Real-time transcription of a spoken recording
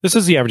This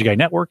is the Average Guy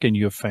Network, and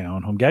you have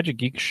found Home Gadget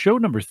Geek show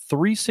number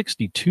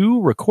 362,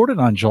 recorded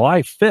on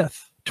July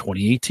 5th,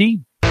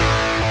 2018.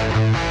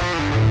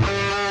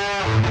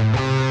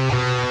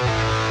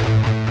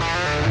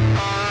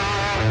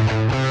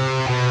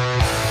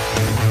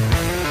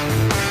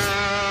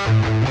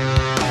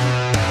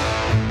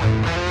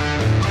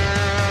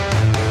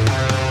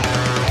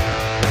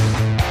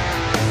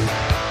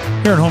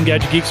 Here at Home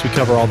Gadget Geeks, we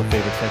cover all the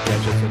favorite tech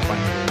gadgets and find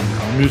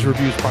news,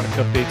 reviews, product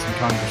updates, and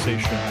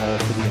conversation, all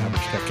for the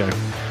average tech guy.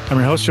 I'm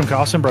your host, Jim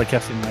Carlson,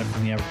 broadcasting live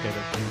from the Average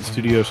Guy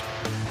Studios.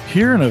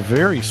 Here in a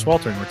very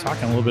sweltering, we're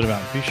talking a little bit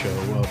about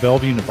pre-show.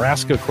 Bellevue,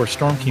 Nebraska, of course,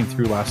 storm came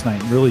through last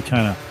night and really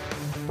kind of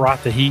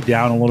brought the heat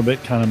down a little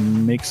bit, kind of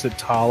makes it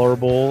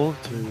tolerable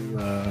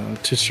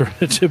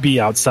to be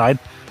outside.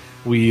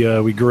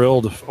 We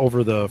grilled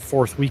over the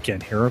fourth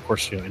weekend here, of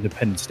course,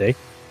 Independence Day.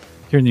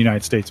 Here in the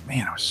United States,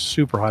 man, it was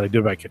super hot. I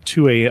did like a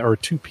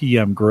 2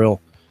 p.m.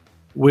 grill,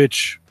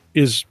 which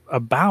is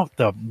about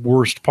the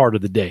worst part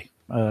of the day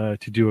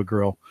to do a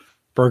grill.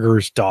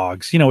 Burgers,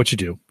 dogs, you know what you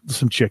do.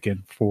 Some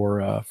chicken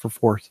for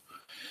fourth.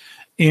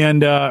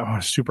 And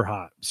super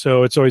hot.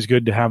 So it's always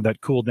good to have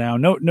that cool down.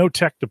 No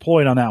tech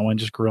deployed on that one,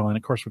 just grilling.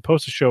 Of course, we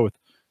post a show with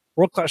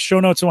world-class show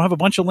notes, and we'll have a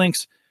bunch of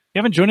links. If you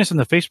haven't joined us in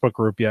the Facebook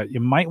group yet,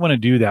 you might want to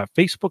do that.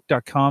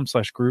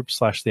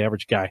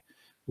 Facebook.com/group/theaverageguy.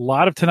 A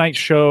lot of tonight's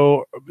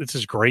show. This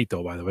is great,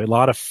 though, by the way. A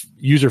lot of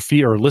user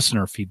feed or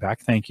listener feedback.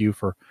 Thank you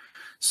for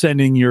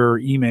sending your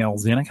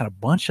emails in. I got a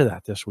bunch of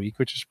that this week,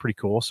 which is pretty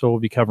cool. So we'll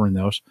be covering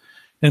those.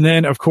 And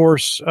then, of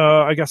course,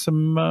 I got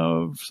some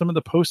of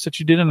the posts that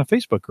you did in the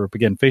Facebook group.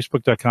 Again,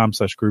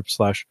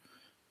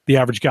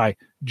 facebook.com/group/theaverageguy.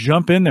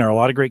 Jump in there. A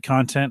lot of great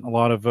content, a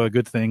lot of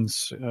good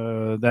things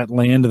that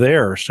land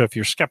there. So if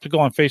you're skeptical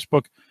on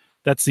Facebook,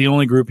 that's the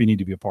only group you need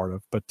to be a part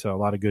of. But a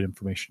lot of good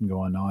information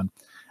going on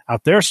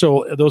out there.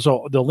 So those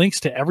are the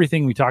links to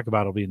everything we talk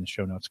about will be in the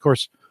show notes. Of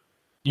course,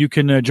 you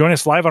can join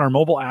us live on our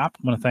mobile app.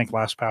 I'm going to thank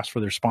LastPass for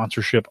their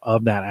sponsorship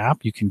of that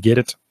app. You can get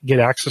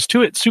access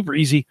to it. Super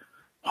easy.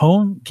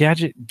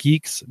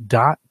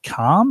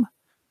 HomeGadgetGeeks.com.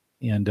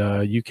 And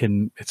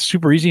it's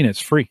super easy and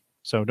it's free.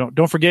 So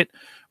don't forget,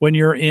 when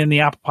you're in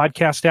the Apple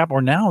Podcast app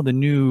or now the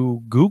new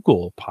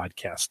Google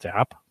Podcast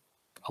app,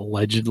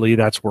 allegedly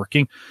that's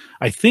working.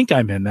 I think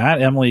I'm in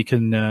that. Emily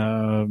can,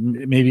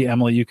 maybe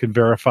Emily, you can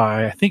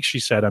verify. I think she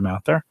said I'm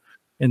out there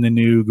in the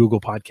new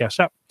Google Podcast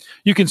app.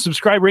 You can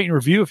subscribe, rate, and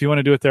review if you want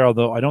to do it there,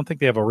 although I don't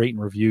think they have a rate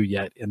and review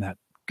yet in the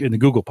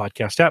Google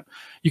Podcast app.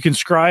 You can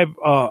subscribe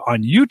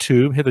on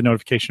YouTube, hit the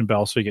notification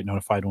bell so you get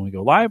notified when we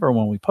go live or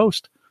when we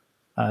post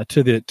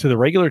to the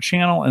regular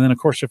channel. And then, of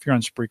course, if you're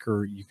on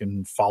Spreaker, you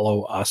can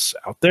follow us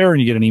out there and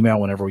you get an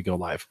email whenever we go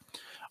live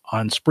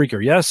on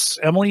Spreaker. Yes,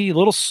 Emily,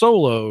 little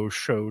solo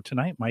show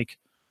tonight. Mike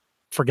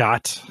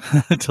forgot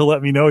to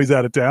let me know he's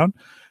out of town.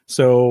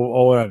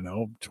 So, I don't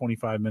know,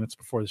 25 minutes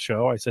before the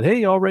show, I said,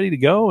 hey, all ready to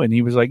go? And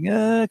he was like,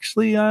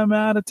 actually, I'm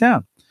out of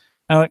town.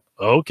 I'm like,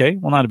 okay,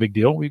 well, not a big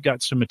deal. We've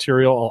got some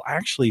material.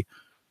 Actually,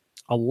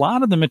 a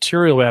lot of the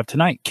material we have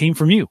tonight came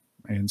from you.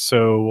 And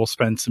so we'll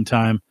spend some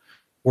time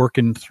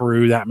working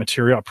through that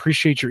material. I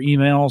appreciate your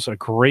emails. A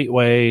great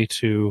way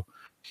to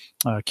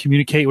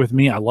communicate with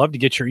me. I love to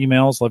get your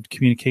emails, love to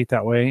communicate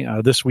that way.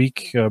 This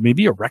week,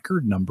 maybe a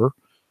record number.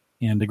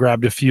 And I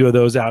grabbed a few of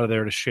those out of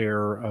there to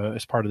share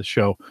as part of the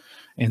show.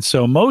 And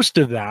so most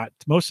of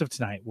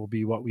tonight will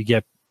be what we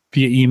get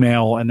via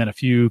email, and then a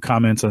few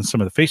comments on some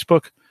of the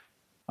Facebook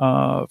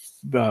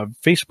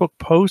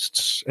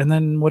posts, and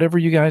then whatever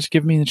you guys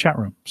give me in the chat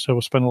room. So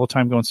we'll spend a little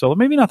time going solo.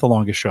 Maybe not the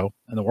longest show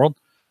in the world,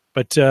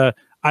 but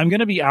I'm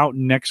going to be out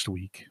next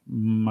week.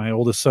 My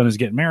oldest son is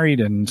getting married,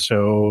 and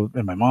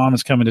my mom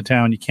is coming to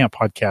town. You can't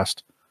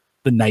podcast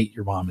the night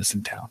your mom is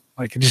in town.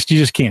 Like, you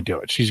just can't do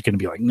it. She's going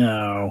to be like,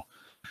 no.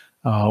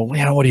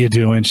 What are you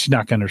doing? She's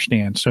not going to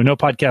understand. So no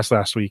podcast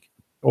last week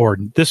or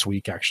this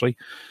week, actually.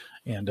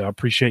 And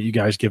appreciate you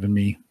guys giving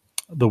me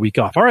the week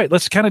off. All right,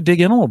 let's kind of dig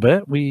in a little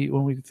bit.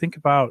 When we think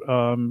about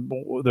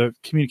the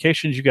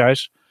communications, you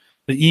guys,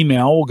 the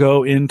email will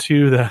go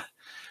into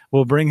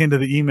we'll bring into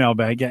the email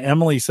bag. Yeah,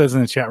 Emily says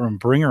in the chat room,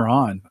 bring her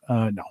on.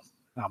 No,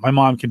 my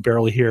mom can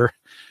barely hear.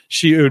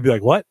 She would be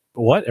like, what?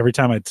 Every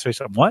time I'd say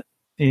something, what?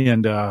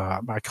 And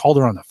I called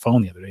her on the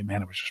phone the other day.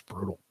 Man, it was just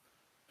brutal.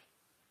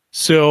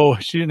 So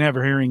she didn't have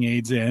her hearing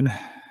aids in.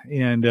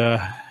 And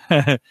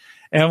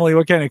Emily,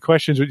 what kind of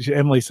questions?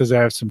 Emily says I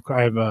have some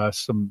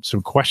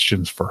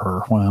questions for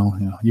her. Well,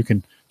 you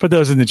can put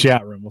those in the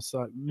chat room.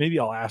 Maybe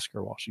I'll ask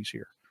her while she's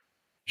here.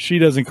 She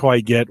doesn't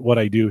quite get what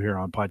I do here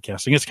on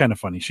podcasting. It's kind of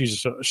funny.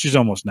 She's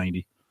almost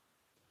 90.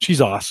 She's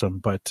awesome,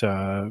 but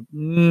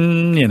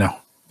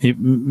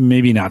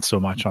maybe not so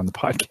much on the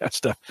podcast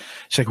stuff.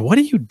 She's like, what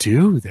do you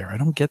do there? I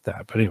don't get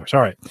that. But anyways,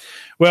 all right.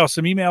 Well,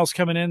 some emails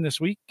coming in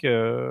this week.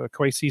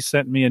 Kwesi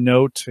sent me a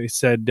note. He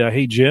said,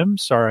 hey, Jim,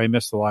 sorry I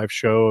missed the live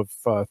show of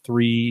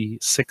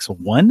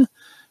 361,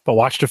 but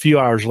watched a few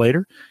hours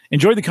later.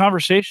 Enjoyed the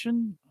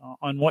conversation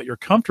on what you're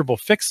comfortable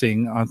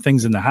fixing on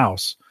things in the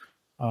house.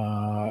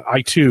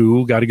 I,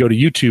 too, got to go to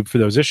YouTube for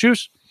those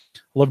issues.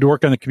 I love to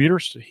work on the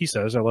computers. He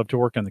says, I love to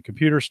work on the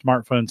computer,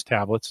 smartphones,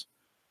 tablets.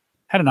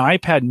 Had an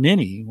iPad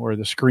mini where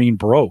the screen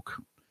broke.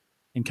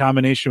 In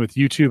combination with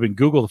YouTube and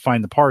Google to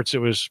find the parts, it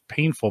was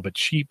painful, but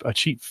a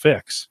cheap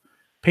fix.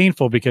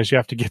 Painful because you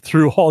have to get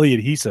through all the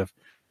adhesive.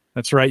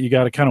 That's right. You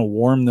got to kind of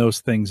warm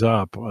those things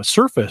up.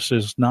 Surface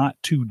is not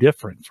too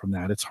different from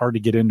that. It's hard to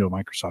get into a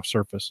Microsoft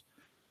Surface.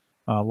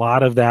 A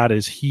lot of that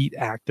is heat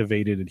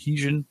activated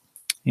adhesion,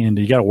 and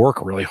you got to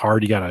work really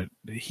hard. You got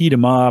to heat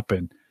them up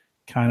and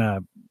kind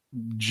of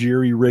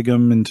jerry rig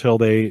them until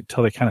they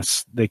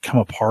come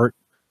apart.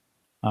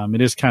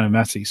 It is kind of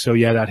messy. So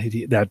yeah,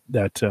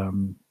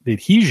 the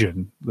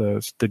adhesion,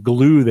 the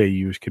glue they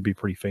use could be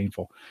pretty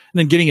painful. And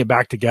then getting it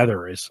back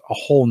together is a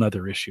whole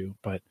nother issue.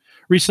 But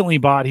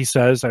he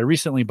says, I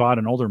recently bought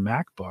an older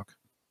MacBook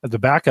as a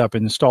backup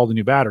and installed a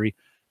new battery,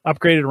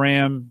 upgraded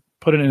RAM,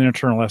 put in an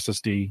internal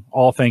SSD,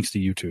 all thanks to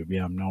YouTube.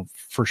 Yeah, no,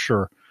 for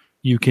sure.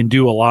 You can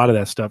do a lot of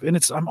that stuff. And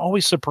I'm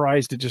always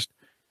surprised at just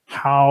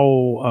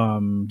how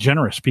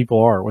generous people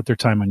are with their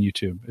time on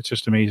YouTube. It's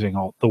just amazing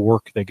all the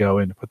work they go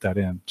in to put that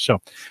in. So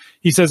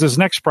he says his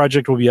next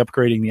project will be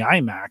upgrading the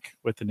iMac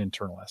with an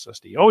internal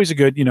SSD. Always a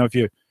good, if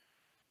you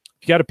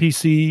got a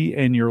PC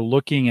and you're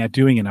looking at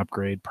doing an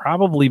upgrade,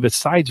 probably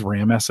besides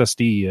RAM,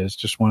 SSD is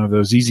just one of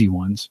those easy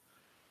ones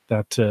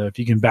that if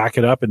you can back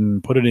it up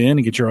and put it in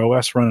and get your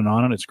OS running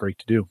on it, it's great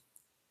to do.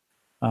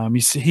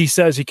 He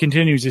says,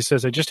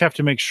 I just have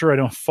to make sure I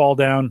don't fall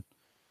down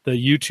the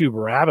YouTube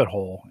rabbit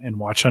hole and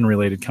watch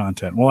unrelated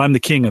content. Well, I'm the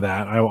king of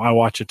that. I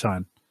watch a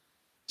ton.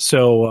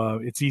 So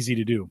it's easy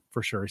to do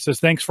for sure. He says,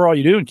 thanks for all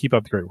you do and keep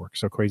up the great work.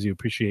 So crazy.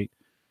 Appreciate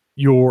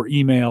your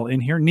email in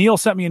here. Neil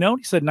sent me a note.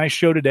 He said, nice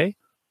show today.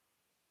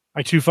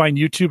 I too find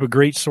YouTube a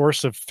great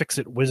source of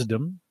Fixit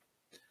wisdom.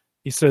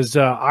 He says,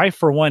 I,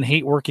 for one,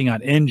 hate working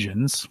on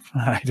engines.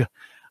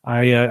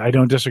 I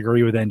don't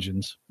disagree with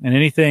engines. And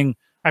anything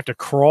I have to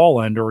crawl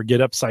under or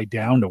get upside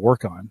down to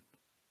work on.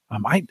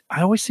 I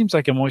always seems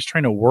like I'm always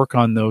trying to work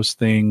on those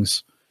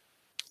things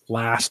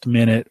last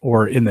minute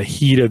or in the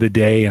heat of the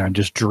day, and I'm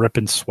just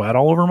dripping sweat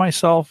all over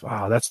myself.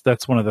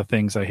 That's one of the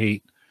things I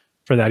hate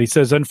for that. He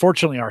says,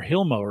 unfortunately, our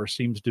hill mower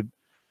seems to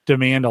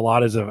demand a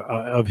lot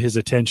of his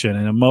attention,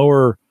 and a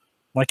mower,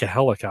 like a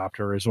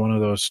helicopter, is one of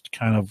those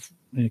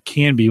it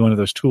can be one of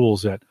those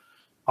tools that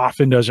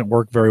often doesn't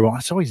work very well.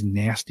 It's always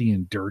nasty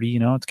and dirty,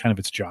 it's kind of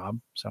its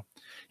job. So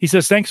he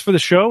says, thanks for the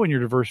show and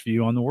your diverse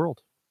view on the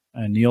world.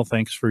 And Neil,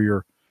 thanks for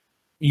your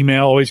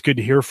email. Always good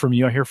to hear from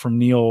you. I hear from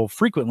Neil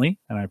frequently,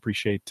 and I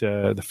appreciate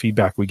the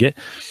feedback we get.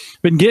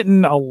 Been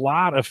getting a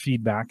lot of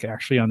feedback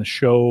actually on the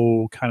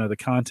show, kind of the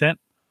content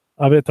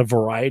of it, the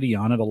variety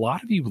on it. A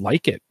lot of you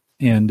like it,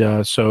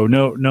 and so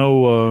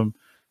no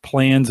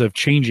plans of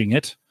changing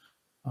it.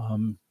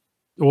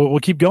 We'll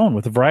keep going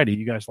with the variety.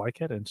 You guys like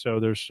it, and so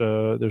there's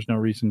no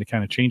reason to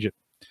kind of change it.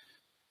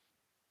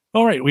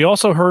 All right. We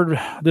also heard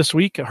this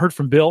week. I heard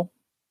from Bill.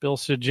 Bill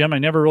said, Jim, I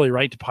never really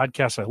write to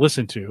podcasts I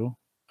listen to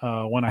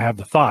when I have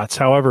the thoughts.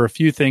 However, a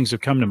few things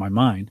have come to my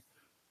mind,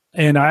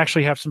 and I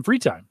actually have some free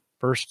time.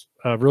 First,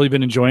 I've really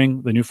been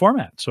enjoying the new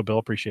format. So, Bill,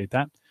 appreciate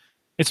that.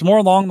 It's more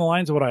along the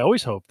lines of what I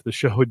always hoped the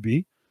show would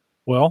be.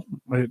 Well,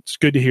 it's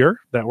good to hear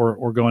that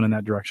we're going in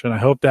that direction. I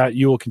hope that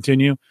you will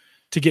continue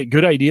to get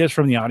good ideas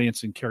from the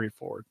audience and carry it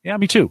forward. Yeah,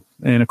 me too.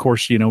 And of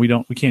course,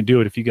 we can't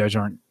do it if you guys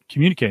aren't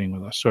communicating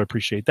with us. So I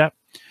appreciate that.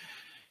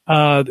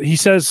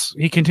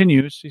 He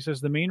continues,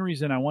 the main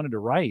reason I wanted to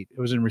write, it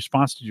was in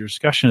response to your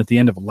discussion at the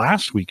end of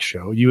last week's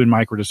show. You and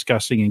Mike were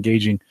discussing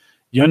engaging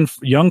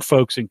young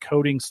folks in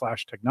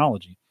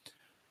coding/technology.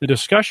 The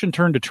discussion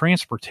turned to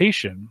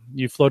transportation.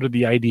 You floated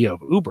the idea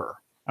of Uber.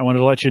 I wanted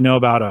to let you know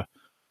about a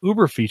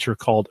Uber feature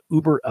called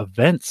Uber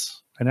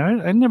Events. And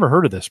I'd never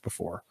heard of this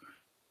before.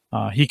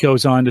 He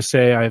goes on to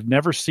say, I've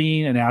never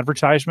seen an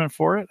advertisement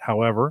for it.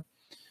 However,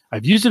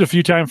 I've used it a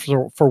few times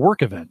for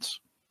work events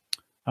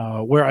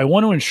where I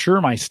want to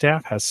ensure my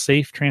staff has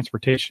safe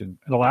transportation.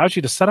 It allows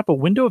you to set up a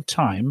window of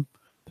time,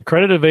 the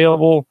credit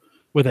available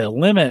with a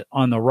limit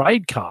on the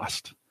ride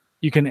cost.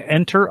 You can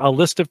enter a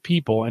list of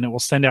people and it will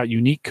send out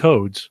unique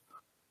codes,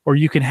 or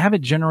you can have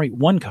it generate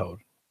one code.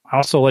 I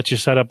also let you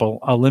set up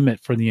a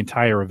limit for the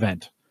entire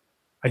event.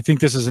 I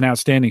think this is an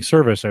outstanding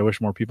service. I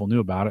wish more people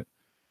knew about it.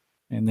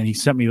 And then he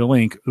sent me the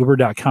link,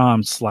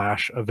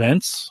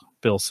 uber.com/events.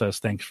 Bill says,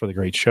 thanks for the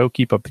great show.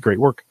 Keep up the great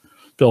work.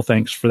 Bill,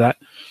 thanks for that.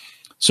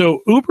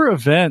 So Uber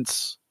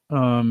Events,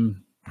 I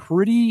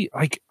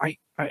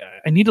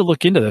need to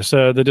look into this.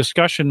 The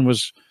discussion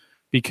was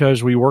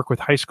because we work with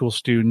high school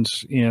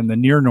students in the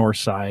near north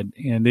side,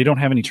 and they don't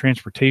have any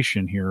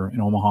transportation here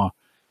in Omaha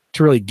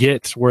to really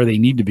get where they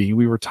need to be.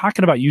 We were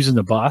talking about using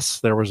the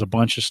bus. There was a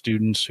bunch of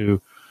students who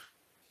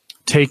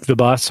take the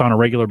bus on a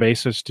regular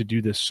basis to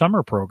do this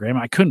summer program.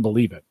 I couldn't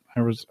believe it.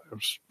 I was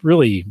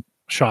really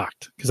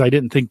shocked because I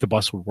didn't think the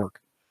bus would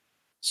work.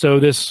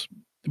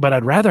 But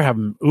I'd rather have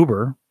an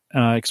Uber,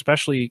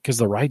 especially because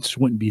the rides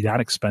wouldn't be that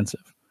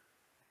expensive.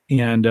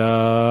 And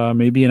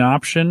maybe an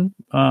option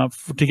to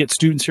get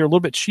students here a little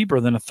bit cheaper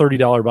than a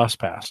 $30 bus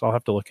pass. I'll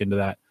have to look into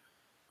that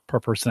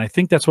per person. I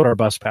think that's what our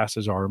bus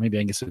passes are. Maybe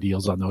I can get some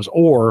deals on those.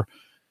 Or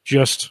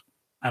just,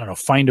 I don't know,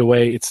 find a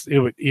way.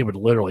 It would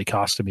literally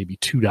cost them maybe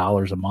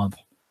 $2 a month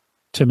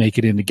to make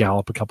it into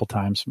Gallup a couple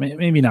times.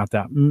 Maybe not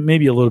that,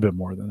 maybe a little bit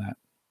more than that.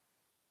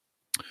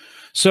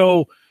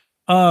 So,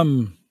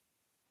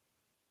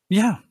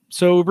 yeah.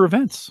 So Uber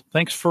events.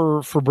 Thanks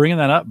for bringing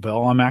that up,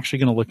 Bill. I'm actually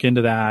going to look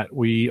into that.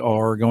 We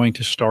are going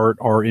to start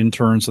our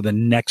interns of the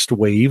next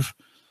wave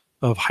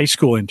of high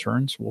school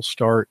interns. We'll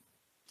start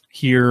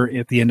here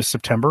at the end of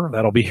September.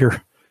 That'll be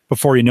here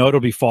before you know it. It'll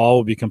be fall.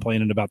 We'll be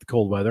complaining about the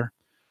cold weather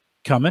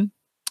coming,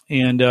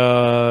 and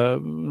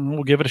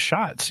we'll give it a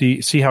shot.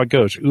 See how it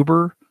goes.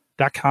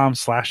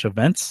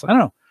 Uber.com/events. I don't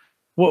know.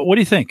 What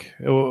do you think?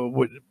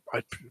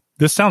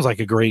 This sounds like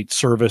a great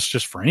service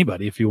just for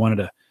anybody. If you wanted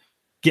to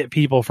get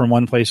people from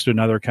one place to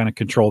another, kind of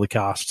control the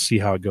cost, see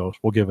how it goes.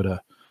 We'll give it a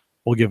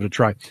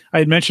try. I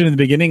had mentioned in the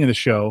beginning of the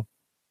show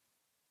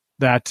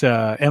that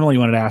Emily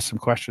wanted to ask some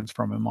questions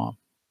from my mom.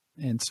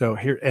 And so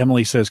here,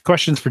 Emily says,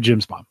 questions for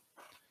Jim's mom.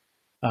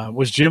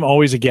 Was Jim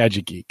always a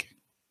gadget geek?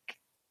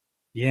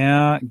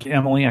 Yeah,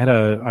 Emily, I had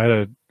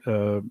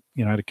a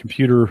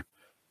computer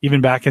even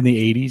back in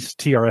the 80s,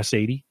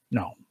 TRS-80.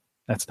 No,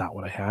 that's not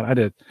what I had. I had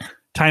a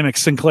Timex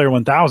Sinclair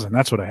 1000.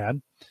 That's what I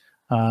had.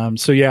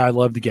 So yeah, I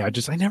love the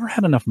gadgets. I never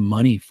had enough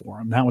money for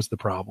them. That was the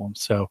problem.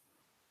 So,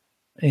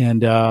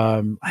 and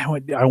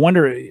I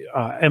wonder,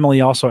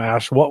 Emily also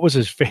asked, what was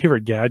his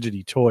favorite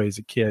gadgety toy as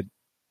a kid?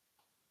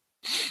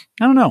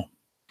 I don't know.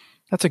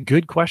 That's a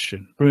good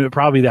question.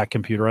 Probably that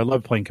computer. I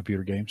loved playing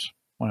computer games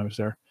when I was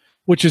there,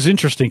 which is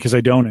interesting because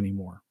I don't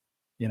anymore.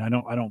 You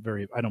know, I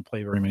don't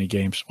play very many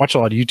games. Watch a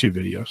lot of YouTube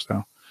videos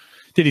though.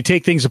 Did he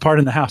take things apart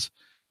in the house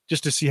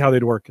just to see how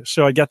they'd work?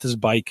 So I got this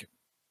bike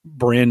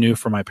brand new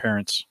for my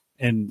parents.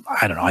 And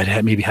I don't know,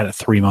 I maybe had it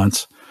 3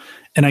 months,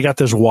 and I got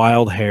this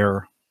wild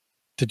hair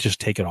to just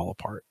take it all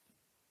apart.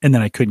 And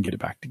then I couldn't get it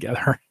back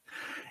together.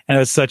 And I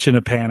was such in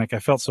a panic. I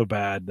felt so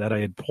bad that I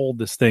had pulled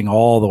this thing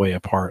all the way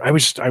apart. I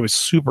was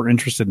super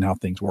interested in how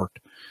things worked.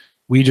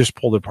 We just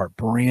pulled it apart,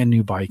 brand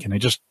new bike. And I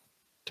just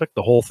took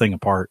the whole thing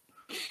apart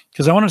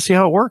because I wanted to see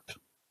how it worked.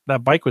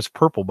 That bike was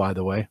purple, by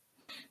the way.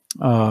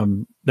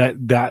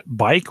 That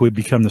bike would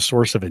become the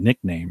source of a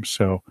nickname.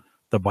 So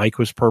the bike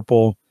was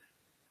purple.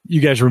 You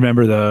guys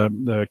remember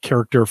the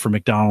character from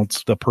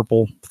McDonald's, the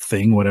purple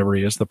thing, whatever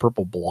he is, the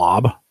purple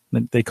blob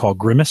that they call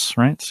Grimace,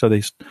 right? So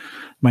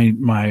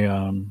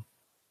my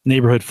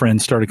neighborhood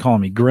friends started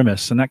calling me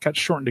Grimace, and that got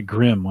shortened to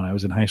Grim when I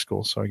was in high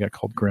school. So I got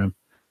called Grim,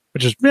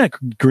 which is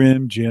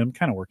Grim, Jim,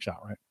 kind of works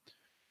out, right?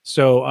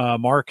 So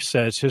Mark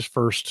says his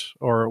first,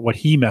 or what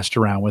he messed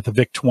around with, a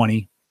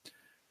VIC-20,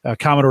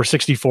 Commodore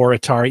 64,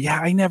 Atari.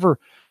 Yeah,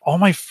 all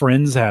my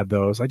friends had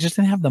those. I just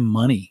didn't have the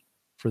money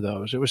for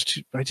those. It was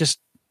too,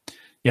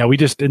 we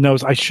just, in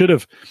those, I should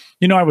have,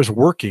 I was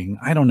working.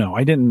 I don't know.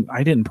 I didn't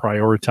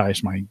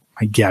prioritize my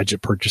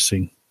gadget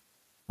purchasing.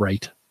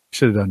 Right.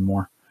 Should have done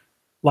more.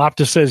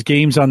 Lopta says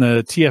games on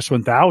the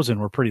TS-1000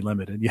 were pretty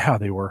limited. Yeah,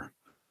 they were.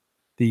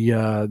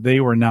 They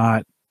were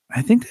not,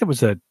 I think that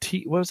was what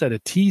was that? A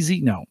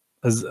TZ? No,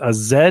 a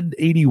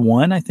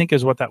Z81, I think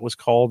is what that was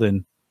called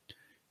in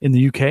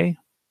the UK.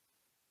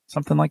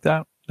 Something like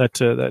that. That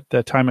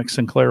Timex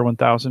Sinclair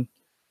 1000.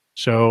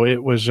 So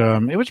it was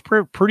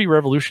pretty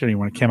revolutionary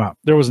when it came out.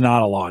 There was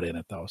not a lot in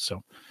it though.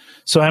 So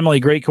Emily,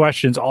 great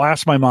questions. I'll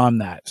ask my mom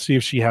that. See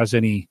if she has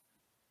any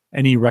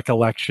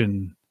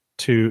recollection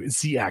to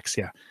ZX.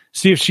 Yeah.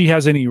 See if she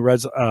has any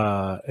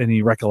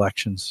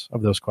recollections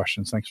of those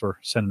questions. Thanks for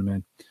sending them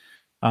in.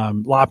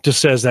 Lop just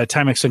says that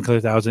Timex Sinclair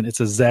 1000. It's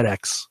a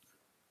ZX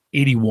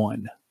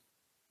 81.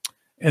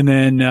 And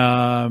then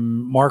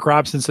Mark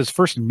Robson says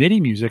first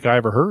MIDI music I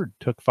ever heard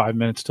took 5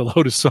 minutes to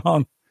load a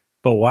song,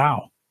 but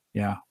wow.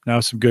 Yeah,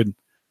 now some good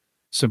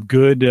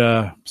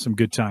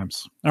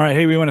times. All right,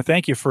 hey, we want to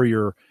thank you for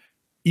your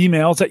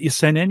emails that you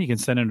send in. You can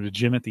send them to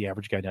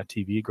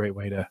jim@theaverageguy.tv. A great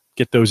way to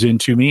get those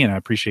into me, and I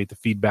appreciate the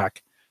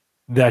feedback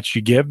that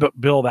you give.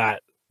 But Bill,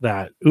 that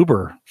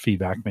Uber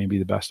feedback may be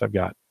the best I've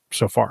got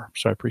so far,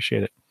 so I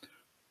appreciate it. A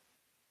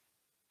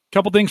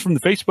couple things from the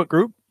Facebook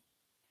group.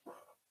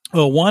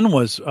 Well, one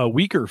was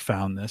Weaker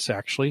found this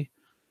actually.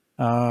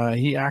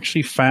 He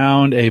actually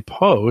found a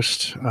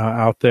post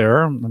out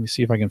there. Let me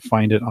see if I can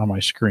find it on my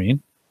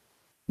screen.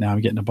 Now I'm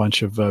getting a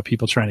bunch of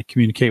people trying to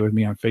communicate with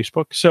me on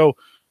Facebook. So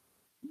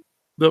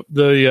it's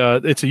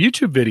a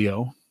YouTube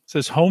video. It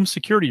says home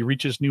security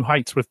reaches new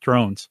heights with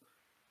drones.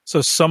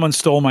 So someone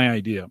stole my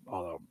idea,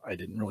 although I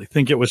didn't really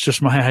think it was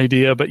just my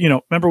idea. But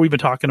remember we've been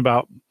talking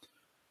about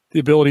the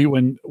ability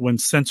when home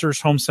sensors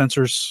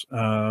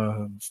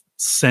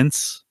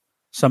sense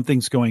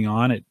something's going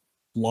on, it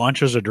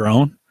launches a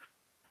drone.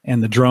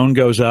 And the drone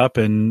goes up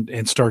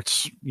and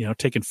starts,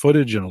 taking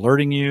footage and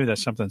alerting you that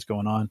something's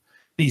going on.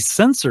 These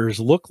sensors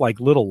look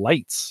like little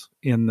lights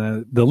in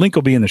the link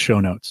will be in the show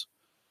notes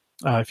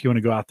if you want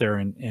to go out there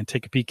and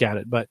take a peek at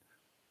it. But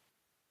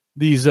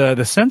these the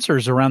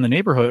sensors around the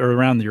neighborhood or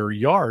around your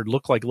yard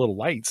look like little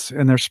lights,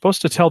 and they're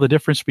supposed to tell the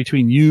difference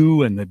between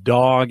you and the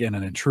dog and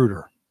an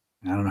intruder.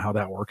 I don't know how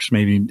that works.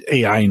 Maybe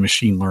AI and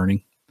machine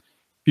learning.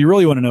 If you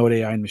really want to know what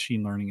AI and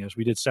machine learning is,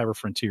 we did Cyber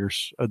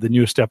Frontiers, the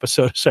newest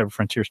episode of Cyber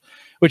Frontiers,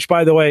 which,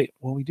 by the way,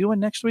 will we do one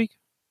next week?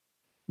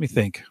 Let me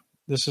think.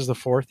 This is the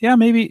 4th. Yeah,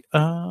 maybe.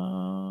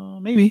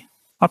 Maybe.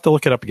 I'll have to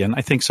look it up again.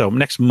 I think so.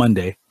 Next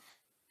Monday,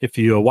 if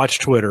you watch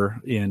Twitter,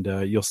 and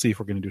you'll see if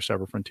we're going to do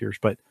Cyber Frontiers.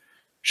 But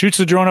shoots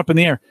the drone up in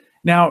the air.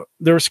 Now,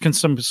 there's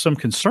some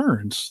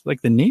concerns.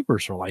 Like the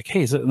neighbors are like,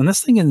 hey, when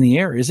this thing in the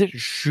air, is it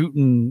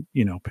shooting,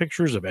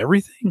 pictures of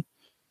everything?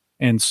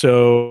 And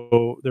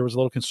so there was a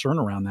little concern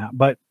around that.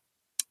 But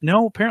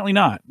no, apparently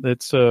not.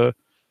 That's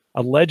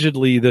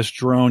allegedly this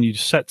drone, you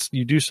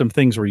do some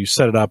things where you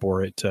set it up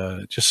where it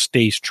just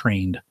stays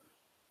trained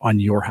on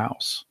your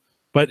house.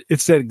 But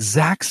it's that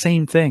exact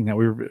same thing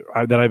that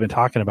I've been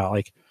talking about.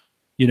 Like,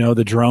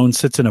 the drone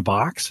sits in a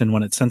box, and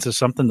when it senses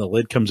something, the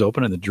lid comes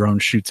open and the drone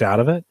shoots out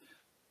of it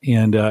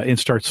and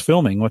starts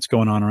filming what's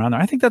going on around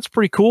there. I think that's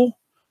pretty cool.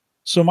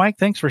 So, Mike,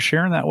 thanks for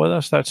sharing that with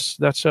us.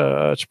 It's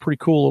a pretty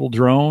cool little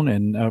drone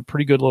and a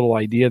pretty good little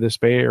idea. This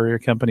Bay Area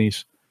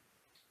company's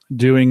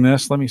doing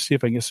this. Let me see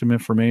if I can get some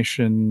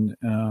information.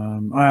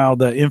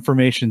 The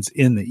information's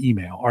in the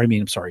email.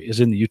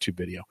 Is in the YouTube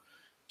video.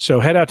 So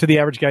head out to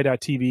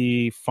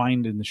theaverageguy.tv,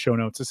 find in the show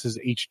notes. This is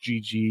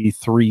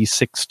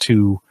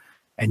HGG362,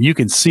 and you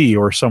can see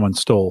where someone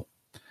stole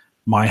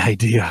my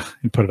idea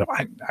and put it up.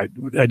 I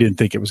didn't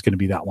think it was going to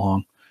be that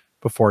long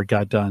before it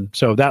got done.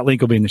 So that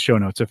link will be in the show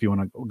notes if you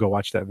want to go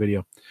watch that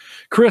video.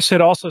 Chris had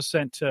also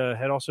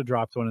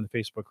dropped one in the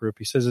Facebook group.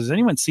 He says, has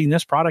anyone seen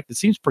this product? It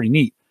seems pretty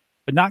neat,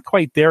 but not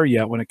quite there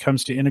yet when it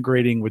comes to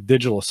integrating with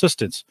digital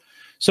assistants.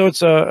 So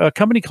it's a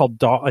company called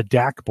DakBoard,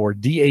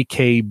 DakBoard.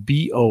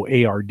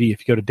 If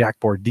you go to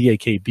DakBoard,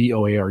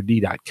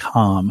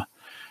 DakBoard.com,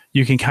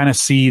 you can kind of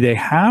see they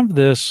have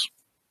this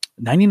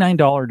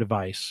 $99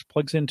 device,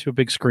 plugs into a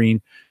big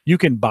screen. You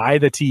can buy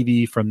the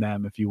TV from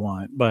them if you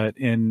want, but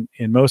in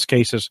most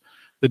cases,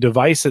 the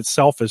device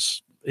itself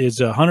is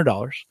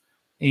 $100,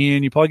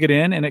 and you plug it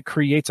in, and it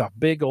creates a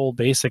big old,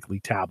 basically,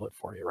 tablet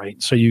for you,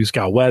 right? So you've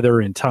got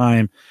weather and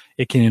time.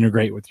 It can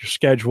integrate with your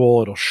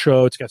schedule. It'll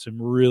show. It's got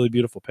some really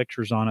beautiful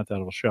pictures on it that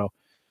it'll show.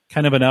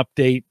 Kind of an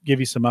update, give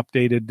you some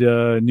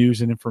updated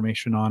news and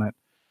information on it.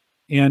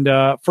 And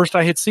first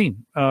I had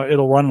seen,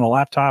 it'll run on a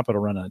laptop. It'll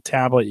run on a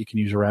tablet. You can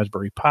use a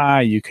Raspberry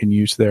Pi. You can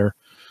use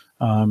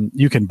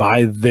you can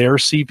buy their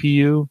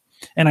CPU.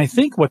 And I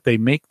think what they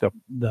make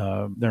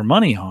their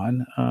money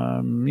on,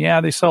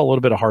 they sell a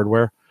little bit of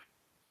hardware,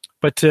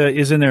 but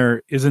is in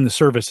the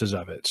services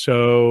of it.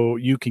 So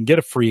you can get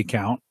a free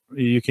account.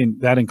 You can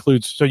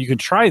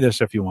try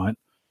this if you want.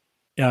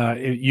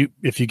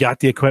 If you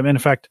got the equipment.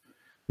 In fact,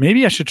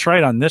 maybe I should try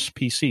it on this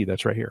PC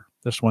that's right here.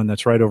 This one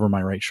that's right over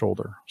my right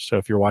shoulder. So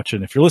if you're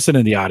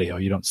listening to the audio,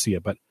 you don't see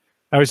it, but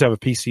I always have a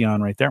PC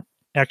on right there.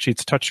 Actually,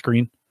 it's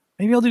touchscreen.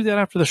 Maybe I'll do that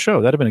after the show.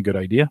 That'd have been a good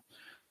idea.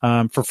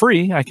 For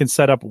free, I can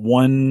set up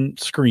one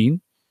screen,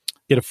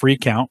 get a free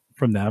account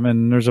from them,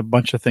 and there's a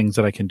bunch of things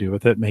that I can do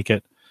with it, make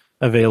it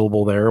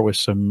available there with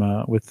some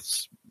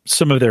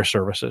of their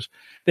services.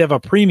 They have a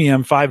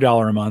premium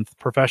 $5 a month,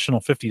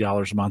 professional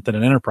 $50 a month, and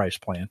an enterprise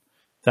plan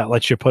that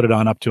lets you put it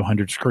on up to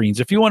 100 screens.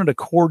 If you wanted to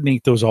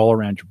coordinate those all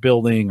around your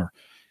building or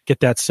get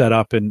that set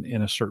up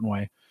in a certain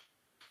way.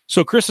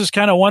 So Chris is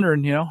kind of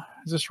wondering,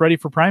 is this ready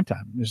for prime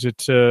time? Is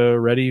it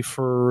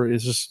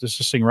is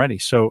this thing ready?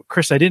 So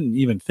Chris, I didn't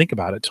even think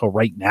about it till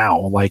right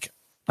now. Like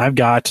I've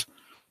got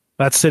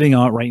that's sitting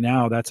on right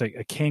now. That's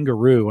a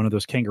Kangaroo, one of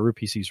those Kangaroo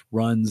PCs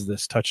runs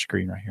this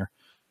touchscreen right here.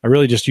 I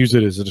really just use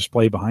it as a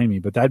display behind me,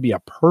 but that'd be a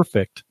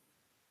perfect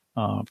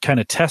kind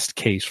of test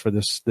case for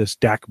this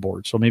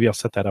DakBoard. So maybe I'll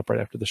set that up right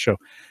after the show.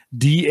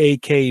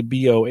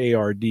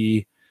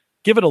 DakBoard.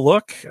 Give it a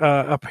look.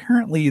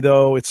 Apparently,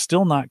 though, it's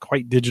still not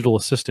quite digital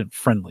assistant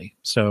friendly.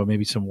 So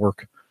maybe some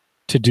work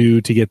to do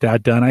to get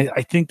that done.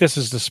 I think this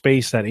is the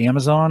space that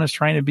Amazon is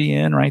trying to be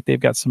in, right? They've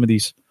got some of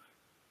these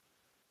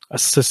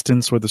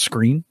assistants with a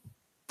screen.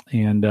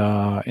 And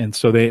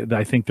so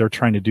I think they're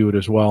trying to do it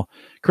as well.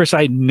 Chris,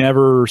 I'd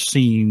never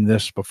seen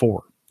this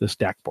before, this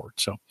DakBoard.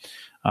 So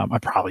I'm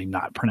probably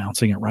not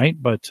pronouncing it right,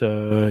 but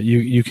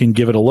you can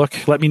give it a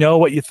look. Let me know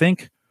what you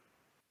think.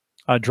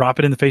 Drop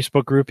it in the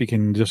Facebook group. You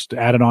can just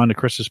add it on to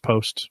Chris's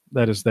post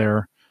that is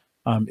there.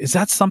 Is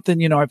that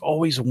something, I've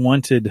always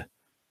wanted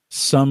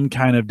some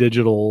kind of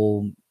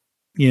digital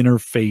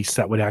interface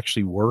that would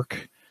actually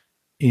work.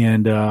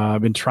 And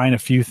I've been trying a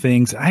few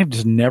things. I've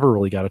just never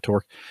really got it to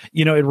work.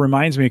 It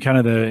reminds me of kind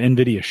of the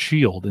NVIDIA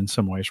Shield in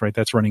some ways, right?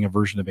 That's running a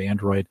version of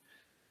Android.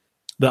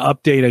 The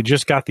update, I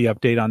just got the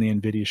update on the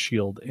NVIDIA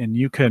Shield, and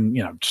you can,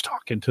 just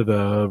talk into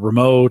the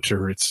remote,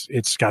 or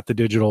it's got the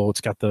digital,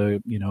 it's got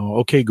the,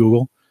 OK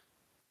Google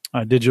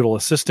digital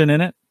assistant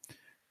in it.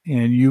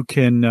 And you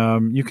can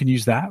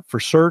use that for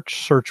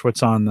search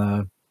what's on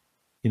the,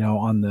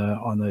 on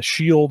the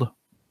Shield,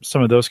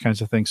 some of those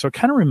kinds of things. So it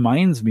kind of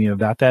reminds me of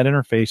that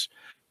interface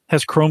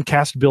has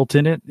Chromecast built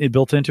into it,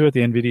 the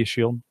NVIDIA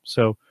Shield.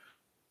 So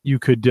you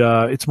could,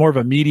 it's more of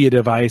a media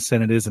device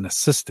than it is an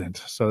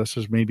assistant. So this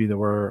is maybe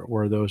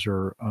where those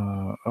are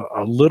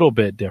a little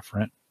bit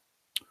different.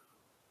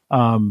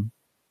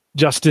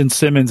 Justin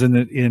Simmons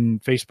in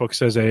Facebook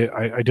says,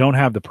 I don't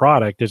have the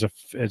product as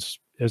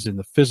in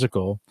the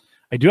physical.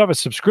 I do have a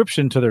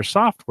subscription to their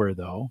software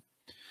though,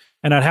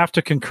 and I'd have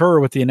to concur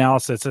with the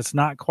analysis. It's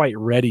not quite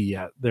ready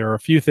yet. There are a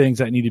few things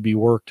that need to be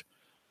worked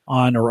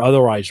on or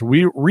otherwise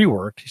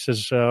reworked. He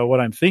says, what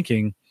I'm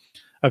thinking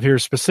of here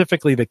is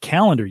specifically the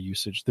calendar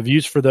usage. The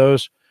views for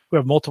those who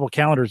have multiple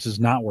calendars does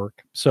not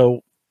work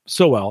so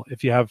well.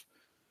 If you have,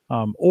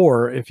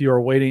 or if you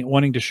are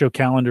wanting to show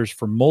calendars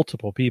for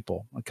multiple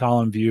people, a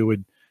column view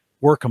would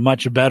work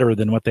much better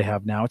than what they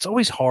have now. It's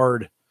always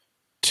hard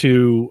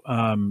to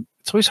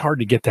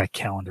get that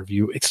calendar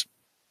view. It's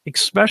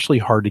especially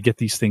hard to get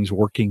these things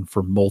working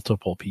for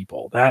multiple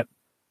people.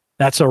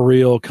 That's a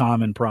real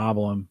common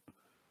problem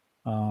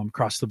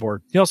across the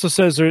board. He also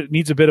says there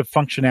needs a bit of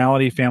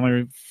functionality,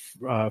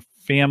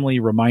 family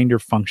reminder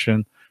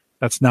function.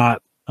 That's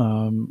not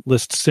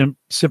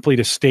simply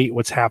to state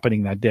what's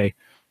happening that day.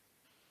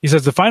 He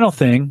says the final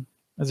thing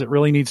is it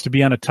really needs to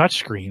be on a touch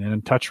screen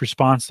and touch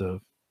responsive.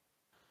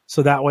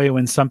 So that way,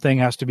 when something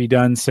has to be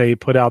done, say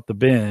put out the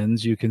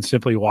bins, you can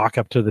simply walk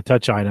up to the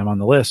touch item on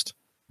the list,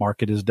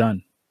 mark it as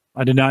done.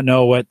 I did not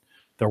know what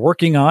they're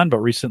working on, but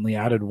recently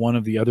added one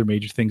of the other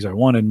major things I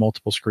wanted,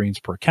 multiple screens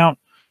per account.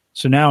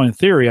 So now in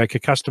theory, I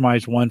could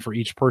customize one for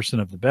each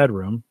person of the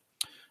bedroom,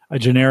 a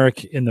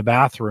generic in the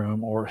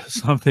bathroom, or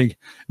something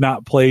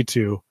not played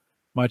to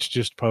much,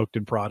 just poked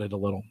and prodded a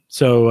little.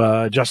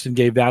 So Justin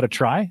gave that a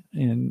try.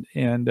 And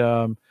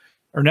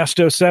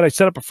Ernesto said, I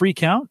set up a free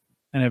account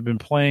and have been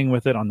playing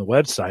with it on the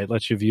website.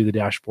 Lets you view the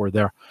dashboard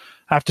there.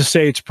 I have to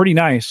say it's pretty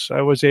nice.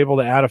 I was able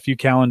to add a few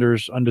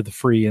calendars under the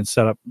free and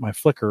set up my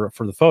Flickr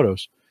for the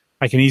photos.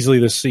 I can easily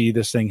just see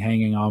this thing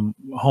hanging on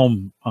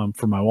home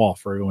for my wall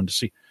for everyone to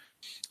see.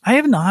 I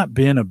have not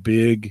been a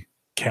big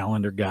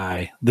calendar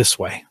guy this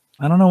way.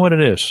 I don't know what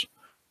it is.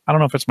 I don't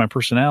know if it's my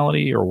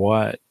personality or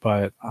what,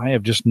 but I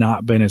have just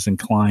not been as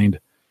inclined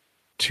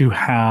to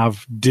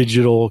have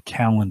digital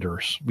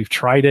calendars. We've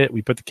tried it.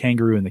 We put the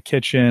kangaroo in the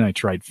kitchen. I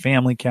tried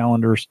family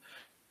calendars.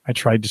 I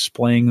tried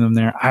displaying them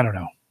there. I don't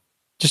know.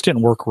 Just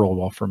didn't work real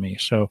well for me.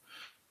 So,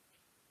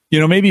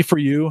 maybe for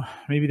you,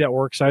 maybe that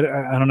works. I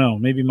don't know.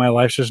 Maybe my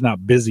life's just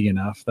not busy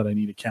enough that I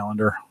need a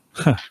calendar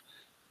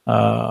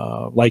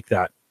like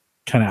that,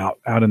 kind of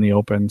out in the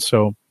open.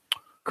 So,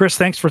 Chris,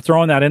 thanks for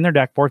throwing that in there.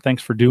 DakBoard,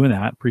 thanks for doing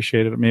that.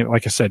 Appreciate it. Maybe,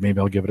 like I said, maybe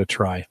I'll give it a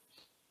try.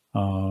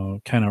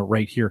 Kind of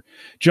right here.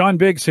 John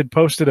Biggs had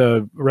posted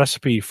a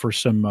recipe for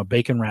some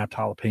bacon wrapped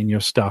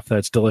jalapeno stuff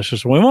that's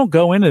delicious. We won't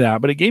go into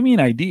that, but it gave me an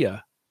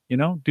idea.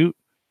 Do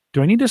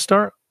I need to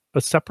start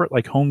a separate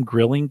like home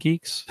grilling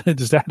geeks?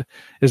 Is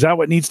that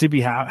what needs to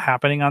be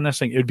happening on this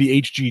thing? It'd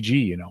be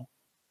HGG,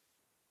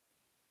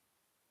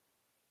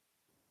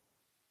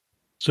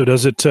 So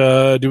does it?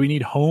 Do we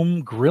need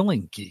home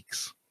grilling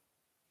geeks?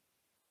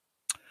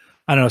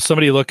 I don't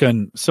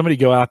know. Somebody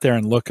go out there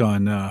and look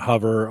on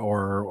Hover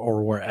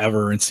or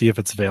wherever and see if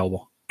it's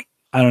available.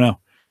 I don't know.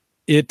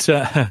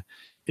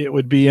 It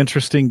would be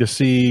interesting to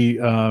see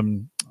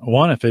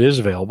one, if it is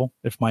available.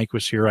 If Mike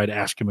was here, I'd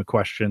ask him a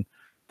question,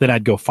 then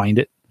I'd go find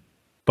it.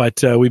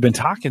 But we've been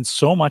talking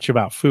so much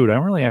about food. I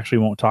really actually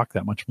won't talk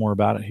that much more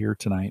about it here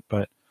tonight,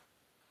 but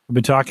we've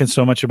been talking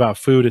so much about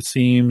food. It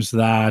seems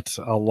that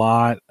a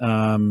lot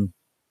of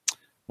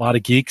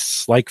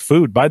geeks like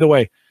food. By the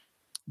way,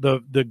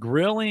 the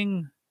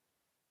grilling,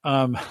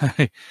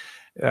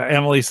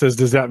 Emily says,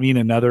 does that mean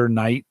another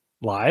night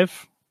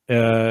live?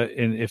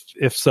 And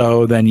if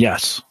so, then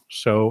yes.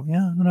 So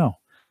yeah, I don't know.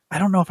 I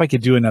don't know if I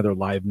could do another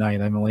live night,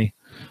 Emily.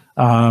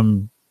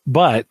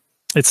 But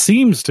it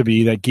seems to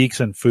be that geeks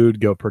and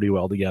food go pretty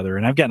well together.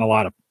 And I've gotten a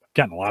lot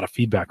of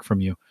feedback from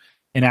you.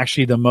 And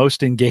actually the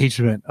most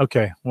engagement.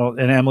 Okay. Well,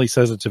 and Emily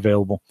says it's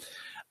available.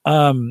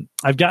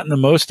 I've gotten the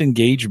most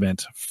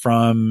engagement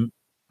from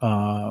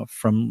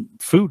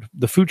food,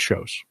 the food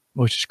shows,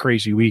 which is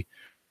crazy. We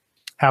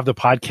have the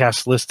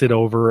podcast listed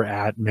over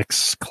at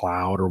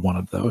Mixcloud or one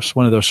of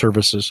those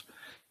services.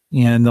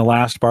 And the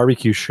last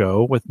barbecue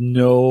show with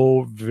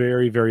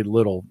very, very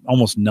little,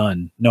 almost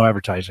none, no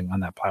advertising on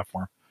that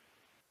platform,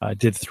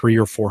 did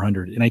 300 or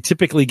 400. And I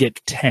typically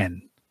get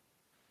 10.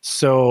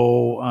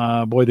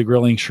 So, boy, the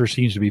grilling sure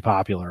seems to be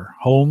popular.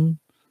 Home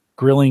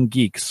grilling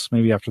geeks.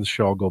 Maybe after the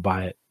show, I'll go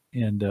buy it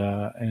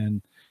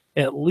and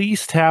at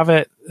least have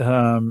it.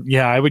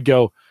 I would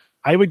go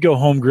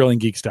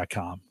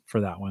homegrillinggeeks.com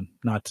for that one,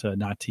 not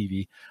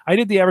TV. I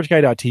did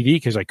theaverageguy.tv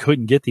because I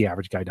couldn't get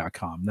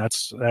theaverageguy.com.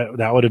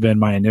 That would have been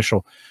my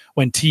initial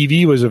when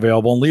TV was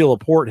available. And Leo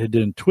Laporte had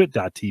done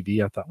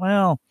twit.tv. I thought,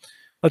 well,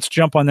 let's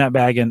jump on that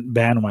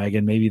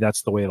bandwagon. Maybe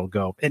that's the way it'll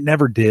go. It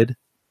never did.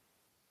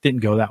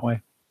 Didn't go that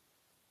way.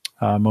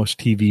 Most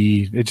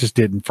TV, it just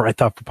didn't. I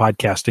thought for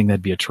podcasting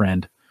that'd be a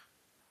trend,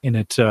 and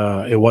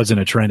it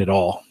wasn't a trend at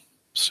all.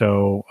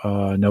 So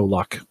no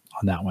luck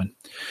on that one.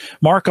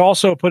 Mark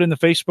also put in the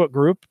Facebook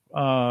group.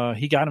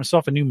 He got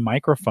himself a new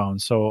microphone.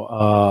 So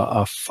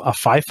a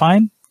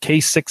Fifine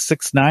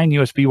K669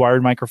 USB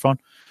wired microphone,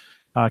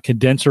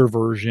 condenser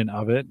version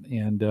of it,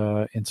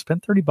 and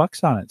spent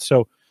 $30 on it.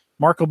 So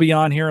Mark will be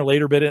on here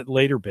later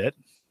bit.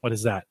 What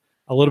is that?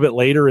 a little bit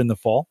later in the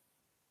fall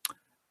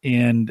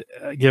and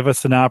give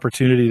us an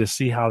opportunity to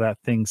see how that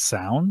thing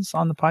sounds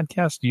on the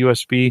podcast.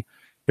 USB.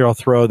 Here, I'll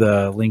throw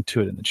the link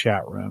to it in the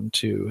chat room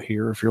too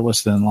here if you're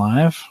listening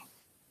live.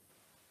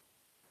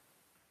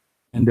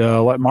 And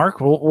let Mark,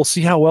 we'll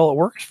see how well it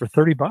works for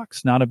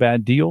 $30. Not a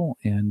bad deal.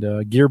 And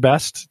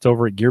GearBest, it's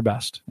over at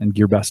GearBest and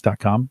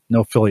gearbest.com.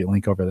 No affiliate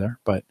link over there,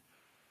 but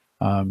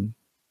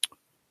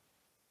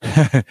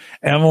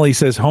Emily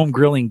says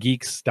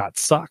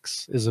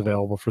homegrilling.geeks.sucks is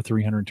available for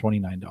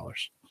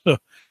 $329.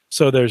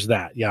 So there's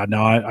that. Yeah,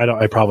 no,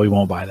 I probably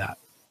won't buy that.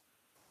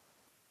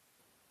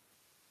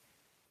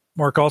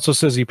 Mark also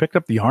says he picked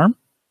up the arm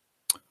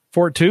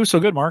for it too.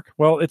 So good, Mark.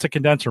 Well, it's a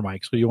condenser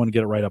mic, so you want to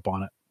get it right up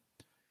on it.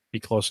 Be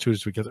close to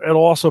it because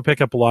it'll also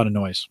pick up a lot of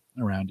noise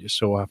around you.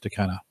 So we'll have to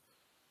kind of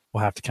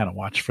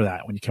watch for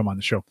that when you come on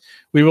the show.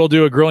 We will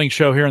do a grilling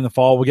show here in the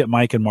fall. We'll get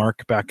Mike and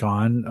Mark back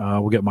on.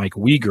 We'll get Mike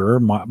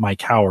Weger,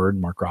 Mike Howard,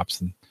 Mark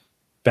Robson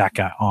back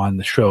on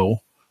the show,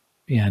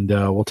 and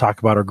we'll talk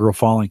about our grill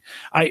falling.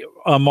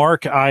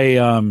 Mark,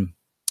 I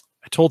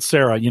told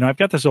Sarah, I've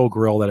got this old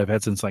grill that I've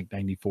had since like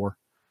 '94,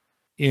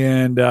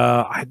 and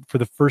for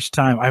the first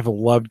time, I've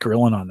loved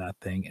grilling on that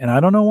thing, and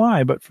I don't know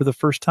why, but for the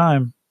first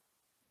time,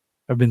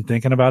 I've been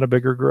thinking about a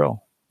bigger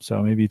grill.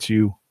 So maybe it's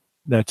you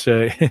that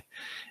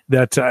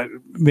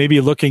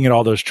maybe looking at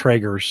all those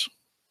Traegers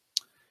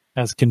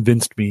has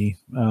convinced me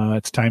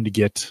it's time to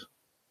get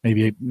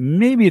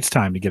maybe it's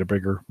time to get a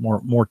bigger,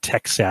 more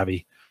tech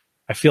savvy.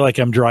 I feel like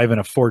I'm driving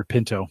a Ford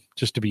Pinto,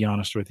 just to be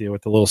honest with you,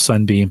 with the little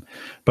Sunbeam.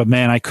 But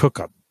man, I cook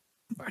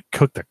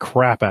the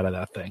crap out of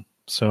that thing.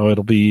 So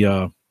it'll be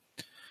I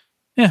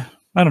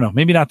don't know.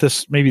 Maybe not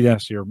this. Maybe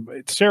this year.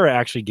 Sarah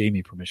actually gave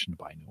me permission to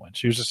buy a new one.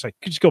 She was just like,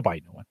 just go buy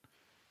a new one.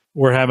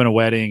 We're having a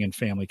wedding and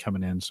family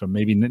coming in, so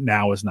maybe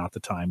now is not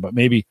the time. But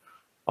maybe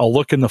I'll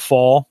look in the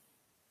fall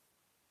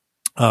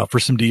for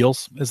some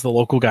deals as the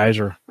local guys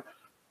are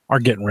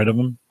getting rid of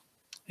them.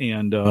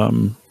 And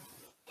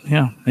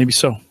maybe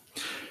so.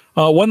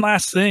 One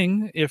last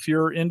thing, if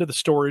you're into the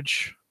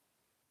storage,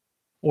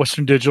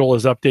 Western Digital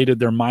has updated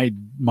their My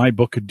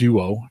Book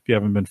Duo. If you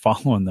haven't been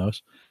following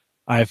those,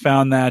 I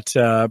found that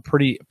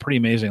pretty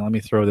amazing. Let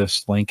me throw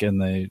this link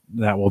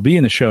that will be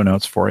in the show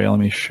notes for you. Let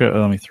me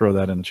throw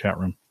that in the chat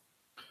room.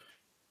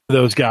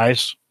 Those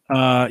guys,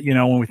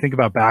 when we think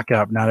about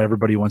backup, not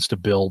everybody wants to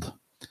build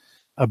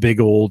a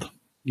big old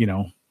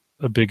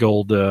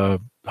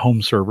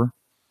home server.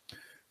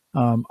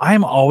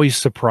 I'm always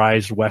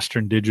surprised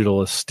Western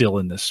Digital is still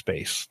in this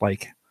space.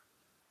 Like,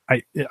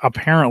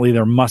 apparently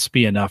there must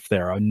be enough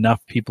there.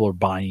 Enough people are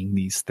buying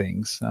these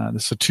things.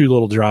 This is a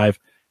 2 drive.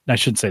 And I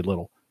shouldn't say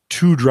little.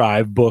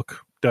 2-drive book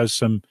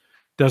does a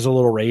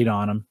little RAID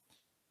on them,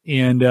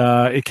 and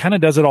it kind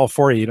of does it all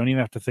for you. You don't even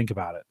have to think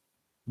about it.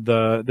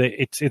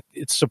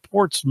 It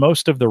supports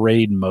most of the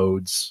RAID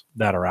modes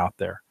that are out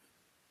there.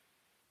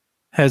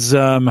 It's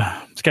got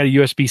a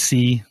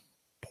USB-C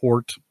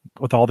port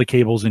with all the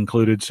cables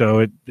included, so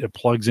it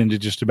plugs into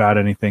just about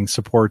anything.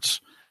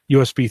 Supports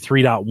USB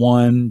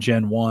 3.1,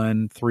 Gen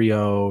 1,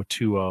 3.0,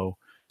 2.0.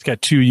 It's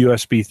got 2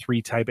 USB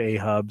 3 Type A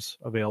hubs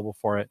available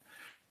for it.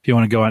 If you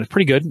want to go on, it's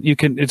pretty good.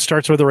 It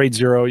starts with a RAID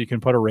 0. You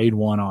can put a RAID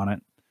 1 on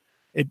it.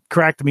 It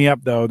cracked me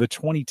up though. The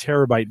 20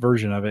 terabyte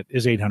version of it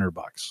is $800.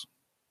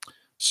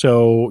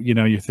 So,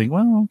 you think,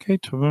 well, okay,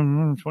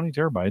 20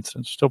 terabytes.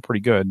 It's still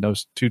pretty good.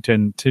 Those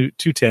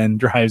 210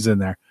 drives in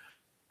there.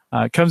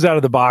 It comes out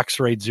of the box,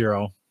 RAID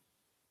 0.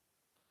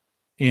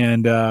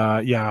 And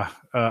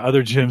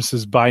other Jim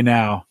says, buy it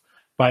now,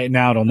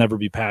 it'll never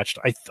be patched.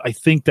 I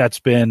think that's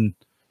been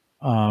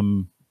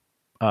kind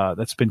of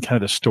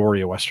the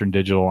story of Western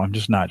Digital. I'm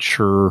just not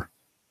sure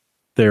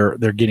they're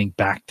getting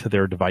back to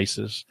their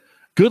devices.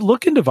 Good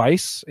looking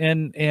device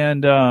and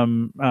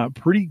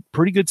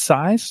pretty good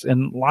size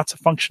and lots of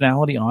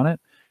functionality on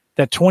it.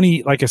 That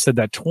 20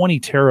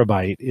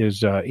 terabyte is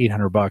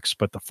 $800,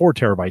 but the 4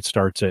 terabyte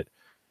starts at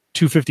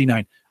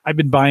 $259. I've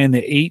been buying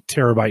the 8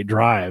 terabyte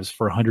drives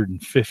for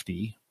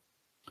 $150.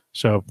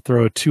 So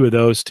throw 2 of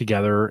those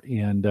together,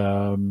 and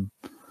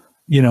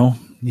you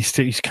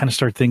kind of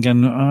start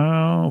thinking,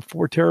 4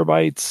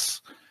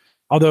 terabytes.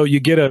 Although you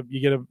get a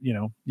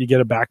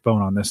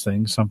backbone on this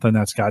thing, something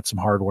that's got some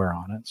hardware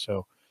on it.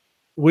 So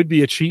would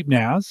be a cheap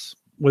NAS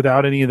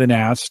without any of the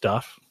NAS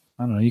stuff.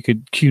 I don't know. You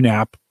could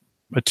QNAP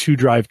a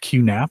 2-drive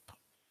QNAP.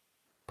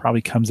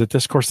 Probably comes at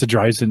this. Of course, the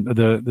drives and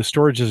the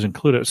storage is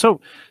included.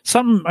 So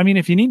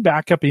if you need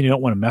backup and you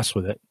don't want to mess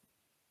with it,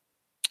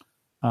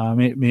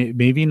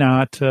 maybe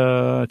not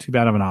too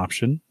bad of an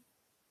option.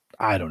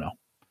 I don't know.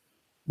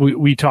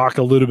 We talk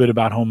a little bit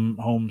about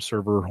home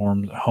server,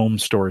 home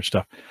storage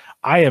stuff.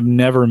 I have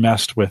never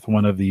messed with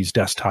one of these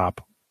desktop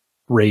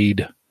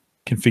RAID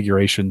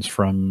configurations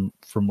from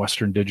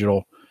Western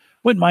Digital.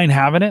 Wouldn't mind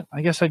having it.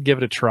 I guess I'd give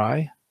it a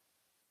try.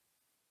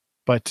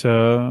 But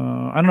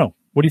I don't know.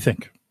 What do you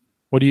think?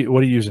 What are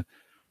you using?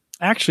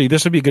 Actually,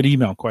 this would be a good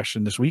email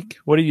question this week.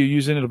 What are you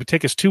using? It'll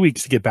take us 2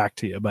 weeks to get back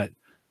to you, but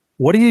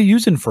what are you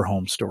using for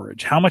home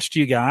storage? How much do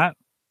you got?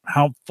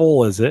 How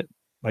full is it?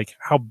 Like,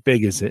 how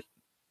big is it?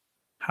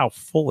 How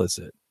full is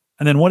it?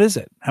 And then what is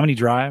it? How many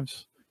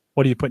drives?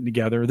 What are you putting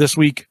together? This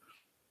week,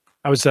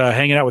 I was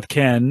hanging out with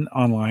Ken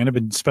online. I've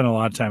been spending a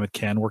lot of time with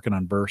Ken working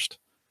on Burst.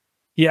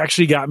 He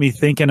actually got me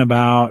thinking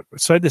about,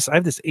 so I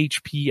have this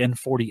HP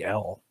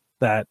N40L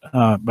that,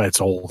 but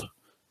it's old.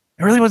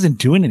 I really wasn't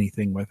doing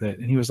anything with it.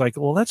 And he was like,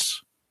 well,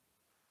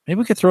 maybe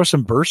we could throw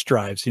some burst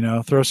drives,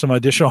 throw some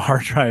additional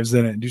hard drives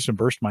in it and do some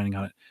burst mining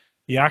on it.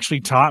 He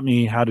actually taught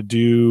me how to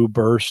do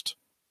burst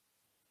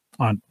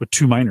with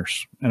 2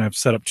 miners, and I've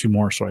set up 2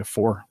 more. So I have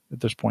 4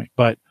 at this point,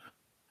 but,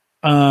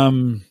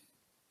 so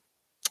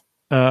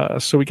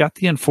we got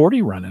the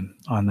N40 running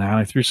on that.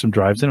 I threw some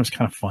drives in. It was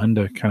kind of fun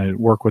to kind of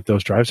work with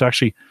those drives.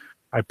 Actually,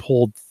 I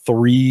pulled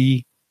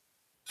 3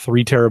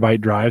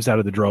 terabyte drives out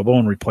of the Drobo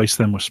and replaced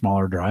them with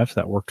smaller drives.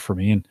 That worked for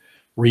me, and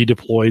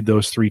redeployed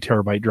those 3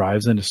 terabyte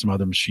drives into some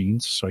other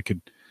machines so I could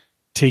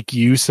take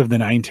use of the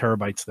 9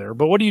 terabytes there.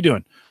 But what are you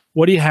doing?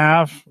 What do you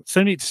have?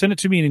 Send it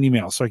to me in an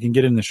email so I can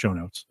get in the show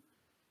notes.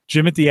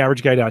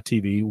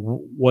 Jim@theaverageguy.tv.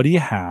 What do you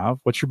have?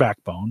 What's your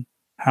backbone?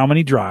 How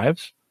many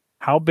drives?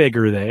 How big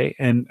are they?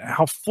 And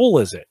how full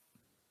is it?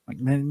 Like,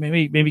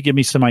 maybe give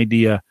me some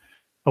idea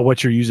of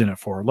what you're using it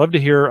for. Love to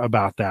hear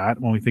about that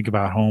when we think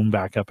about home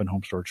backup and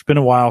home storage. It's been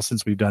a while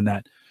since we've done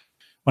that.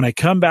 When I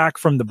come back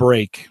from the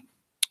break,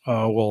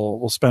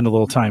 we'll spend a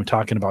little time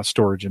talking about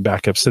storage and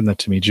backup. Send that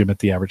to me,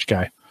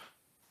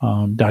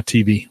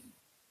 Jim@theaverageguy.tv.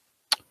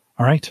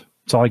 All right.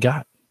 That's all I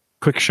got.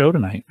 Quick show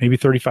tonight, maybe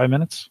 35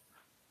 minutes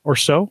or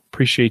so.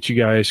 Appreciate you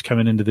guys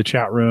coming into the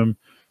chat room.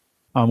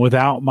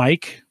 Without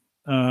Mike,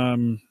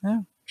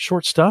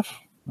 short stuff.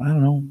 I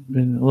don't know.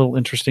 Been a little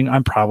interesting.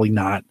 I'm probably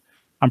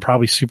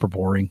super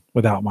boring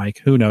without Mike.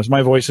 Who knows?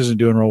 My voice isn't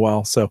doing real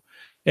well. So,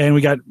 and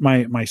we got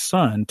my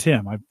son,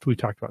 Tim. We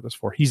talked about this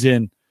before. He's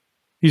a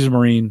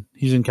Marine.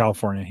 He's in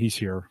California. He's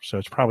here. So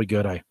it's probably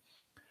good I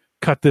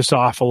cut this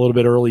off a little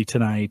bit early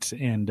tonight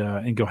and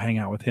go hang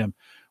out with him.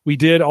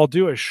 I'll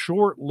do a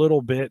short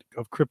little bit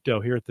of crypto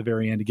here at the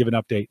very end to give an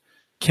update.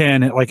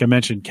 Ken, like I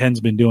mentioned, Ken's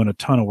been doing a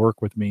ton of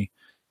work with me,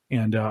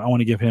 and I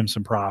want to give him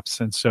some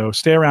props. And so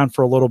stay around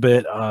for a little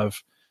bit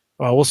of,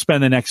 we'll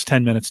spend the next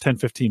 10 minutes, 10,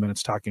 15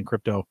 minutes talking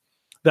crypto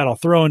that I'll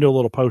throw into a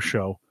little post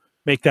show,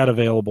 make that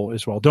available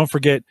as well. Don't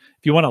forget,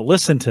 if you want to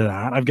listen to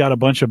that, I've got a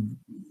bunch of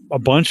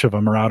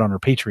them are out on our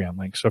Patreon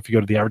link. So if you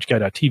go to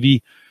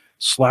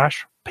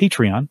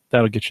theaverageguy.tv/Patreon,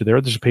 that'll get you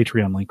there. There's a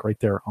Patreon link right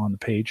there on the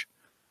page.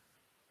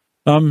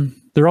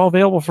 They're all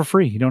available for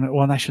free.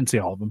 I shouldn't say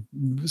all of them.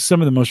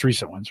 Some of the most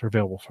recent ones are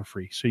available for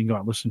free. So you can go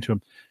out and listen to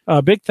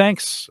them. Big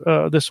thanks,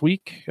 this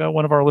week.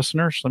 One of our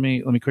listeners, let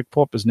me quick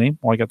pull up his name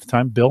while I got the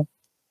time. Bill,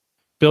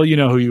 you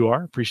know who you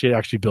are. Appreciate it.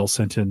 Actually, Bill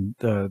sent in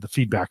the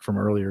feedback from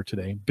earlier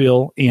today.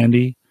 Bill,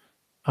 Andy,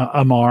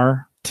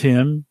 Amar,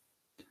 Tim,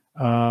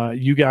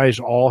 you guys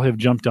all have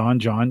jumped on.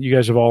 John, you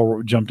guys have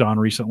all jumped on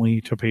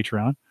recently to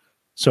Patreon.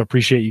 So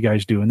appreciate you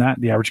guys doing that.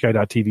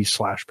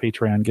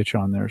 Theaverageguy.tv/Patreon. Get you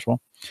on there as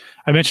well.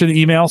 I mentioned the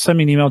email. Send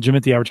me an email,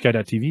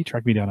 Jim@theaverageguy.tv.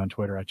 Track me down on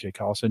Twitter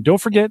 @JCollison.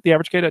 Don't forget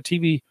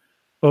theaverageguy.tv,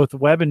 both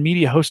web and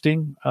media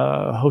hosting,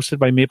 hosted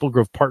by Maple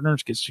Grove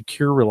Partners. Get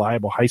secure,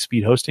 reliable,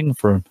 high-speed hosting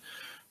from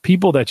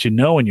people that you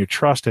know and you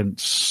trust, and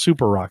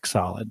super rock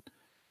solid.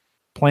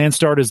 Plans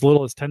start as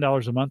little as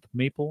 $10 a month.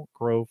 Maple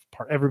Grove,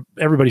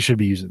 everybody should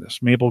be using this.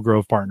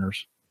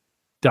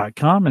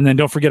 MapleGrovePartners.com. And then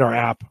don't forget our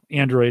app,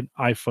 Android,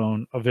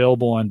 iPhone,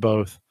 available on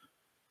both,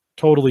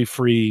 totally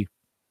free.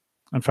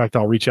 In fact,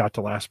 I'll reach out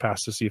to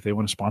LastPass to see if they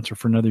want to sponsor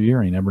for another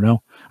year. You never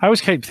know. I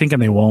always keep thinking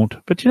they won't,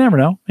 but you never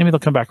know. Maybe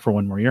they'll come back for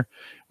one more year.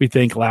 We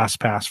thank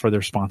LastPass for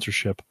their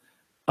sponsorship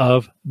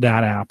of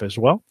that app as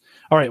well.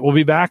 All right, we'll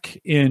be back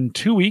in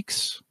 2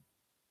 weeks.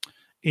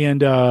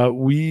 And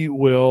we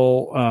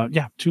will,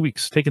 2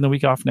 weeks. Taking the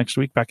week off next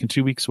week, back in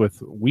 2 weeks with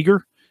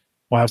Uyghur.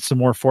 We'll have some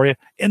more for you.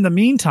 In the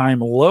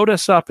meantime, load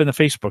us up in the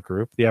Facebook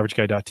group,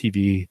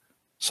 theaverageguy.tv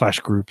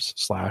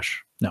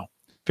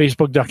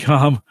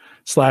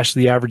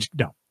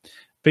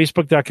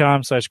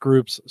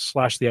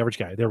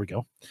Facebook.com/groups/theaverage. There we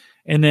go.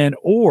 And then,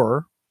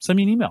 or send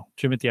me an email,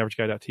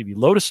 Jim@theaverageguy.tv.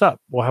 Load us up.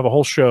 We'll have a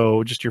whole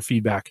show, just your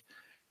feedback,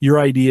 your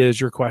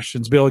ideas, your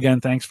questions. Bill, again,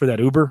 thanks for that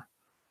Uber.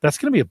 That's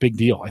going to be a big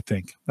deal, I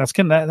think.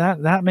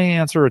 That may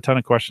answer a ton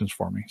of questions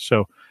for me.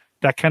 So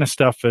that kind of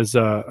stuff is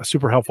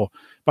super helpful.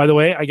 By the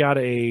way, I got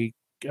a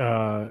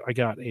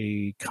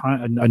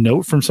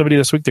note from somebody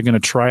this week. They're going to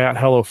try out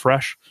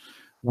HelloFresh.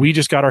 We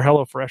just got our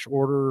HelloFresh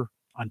order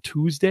on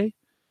Tuesday.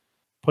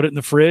 Put it in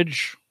the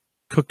fridge.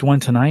 Cooked one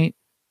tonight.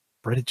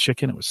 Breaded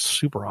chicken. It was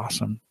super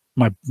awesome.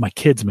 My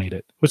kids made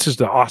it, which is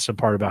the awesome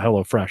part about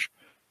HelloFresh.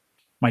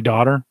 My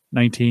daughter,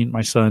 19,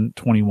 my son,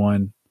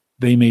 21.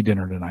 They made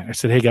dinner tonight. I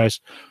said, hey, guys.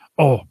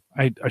 Oh,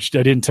 I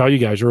didn't tell you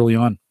guys early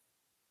on.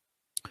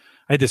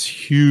 I had this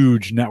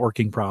huge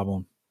networking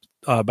problem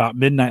about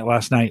midnight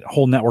last night.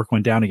 Whole network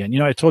went down again.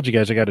 I told you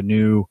guys I got a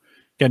new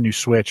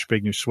switch,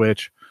 big new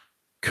switch.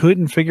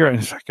 Couldn't figure out.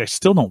 In fact, I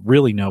still don't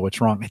really know what's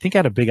wrong. I think I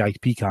had a big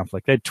IP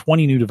conflict. I had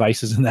 20 new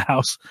devices in the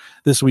house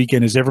this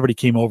weekend as everybody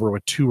came over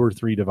with 2 or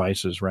 3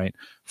 devices, right?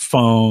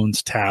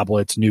 Phones,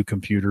 tablets, new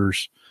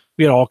computers.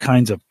 We had all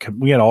kinds of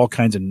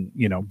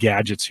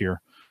gadgets here.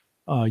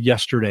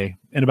 yesterday,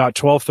 and about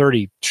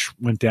 12:30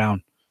 went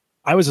down.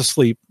 I was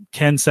asleep.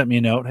 Ken sent me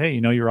a note. Hey,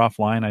 you're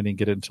offline. I didn't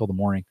get it until the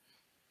morning.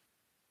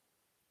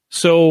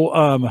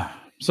 So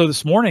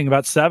this morning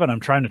about 7, I'm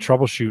trying to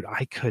troubleshoot.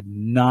 I could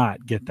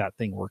not get that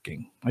thing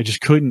working. I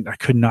just couldn't. I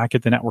could not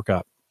get the network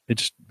up.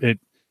 It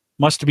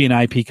must be an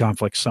IP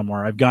conflict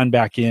somewhere. I've gone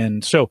back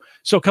in. So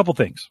a couple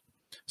things.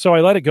 So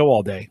I let it go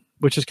all day,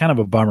 which is kind of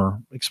a bummer,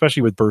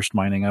 especially with burst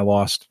mining. I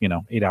lost,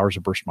 8 hours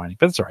of burst mining,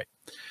 but it's all right.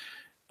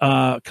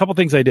 A couple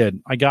things I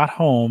did. I got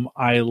home.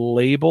 I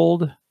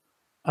labeled.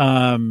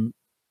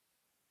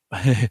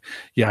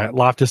 Yeah,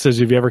 Loftus says,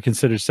 have you ever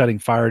considered setting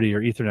fire to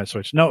your Ethernet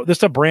switch? No, this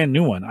is a brand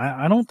new one.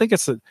 I don't think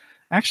it's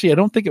I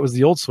don't think it was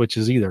the old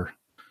switches either.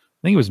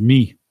 I think it was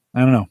me. I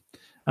don't know.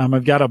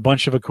 I've got a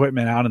bunch of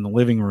equipment out in the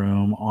living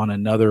room on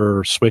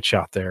another switch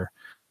out there,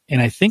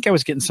 and I think I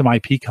was getting some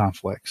IP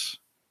conflicts.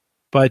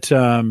 But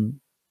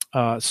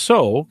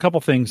so a couple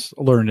things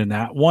learned in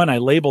that. One, I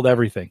labeled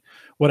everything.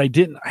 What I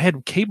didn't, I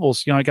had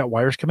cables. I got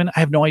wires come in. I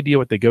have no idea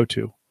what they go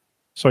to,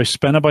 so I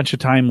spent a bunch of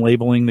time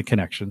labeling the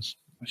connections.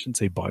 I shouldn't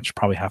say bunch,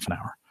 probably half an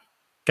hour.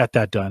 Got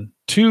that done.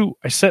 2,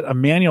 I set a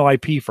manual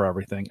IP for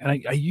everything. And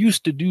I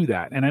used to do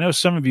that. And I know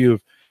some of you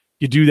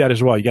do that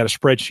as well. You got a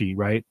spreadsheet,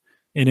 right?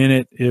 And in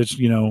it is,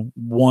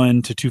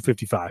 1 to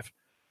 255.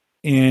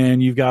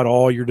 And you've got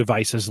all your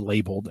devices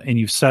labeled and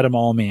you've set them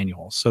all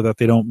manual so that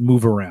they don't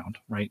move around,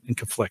 right? And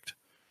conflict.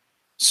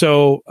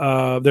 So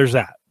there's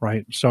that,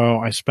 right? So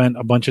I spent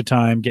a bunch of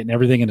time getting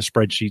everything in a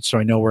spreadsheet so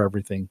I know where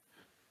everything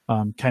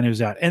kind of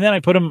is at. And then I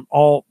put them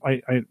all,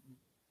 I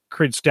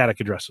create static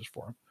addresses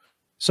for them.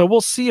 So we'll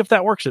see if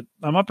that works.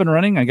 I'm up and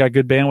running. I got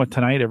good bandwidth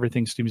tonight.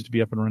 Everything seems to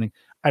be up and running.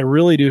 I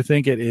really do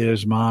think it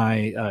is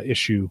my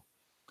issue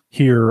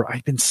here.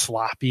 I've been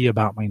sloppy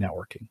about my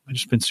networking. I've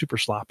just been super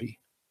sloppy.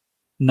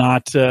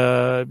 Not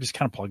just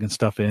kind of plugging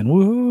stuff in.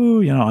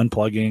 Woohoo,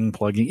 unplugging,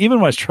 plugging. Even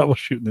when I was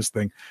troubleshooting this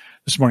thing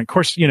this morning. Of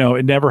course,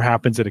 it never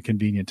happens at a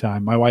convenient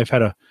time. My wife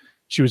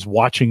she was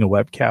watching a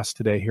webcast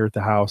today here at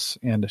the house,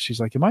 and she's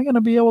like, am I going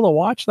to be able to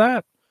watch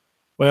that?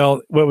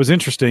 Well, what was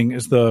interesting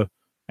is I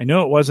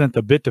know it wasn't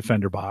the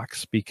Bitdefender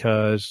box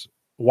because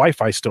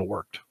Wi-Fi still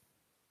worked.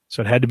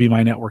 So it had to be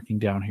my networking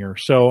down here.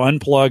 So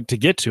unplugged to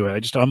get to it. I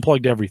just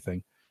unplugged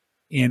everything.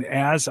 And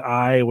as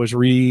I was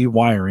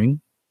rewiring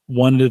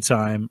one at a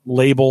time,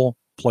 label,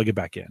 plug it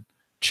back in,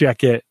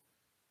 check it,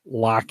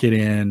 lock it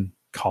in,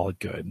 call it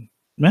good.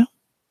 Well,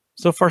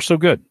 so far so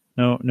good.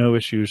 No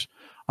issues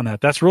on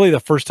that. That's really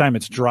the first time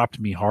it's dropped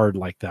me hard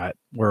like that,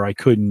 where I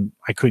couldn't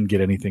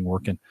get anything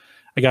working.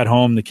 I got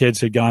home. The kids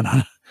had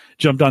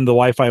jumped on the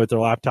Wi-Fi with their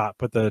laptop,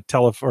 put the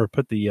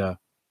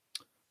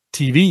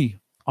TV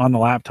on the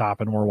laptop,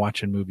 and we're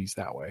watching movies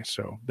that way.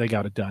 So they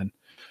got it done.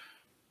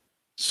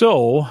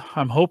 So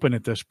I'm hoping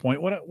at this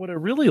point, what I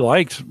really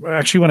liked,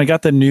 actually, when I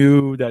got that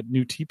new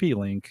TP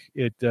link,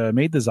 it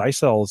made the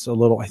Zycells a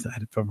little. If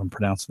I'm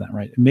pronouncing that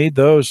right, it made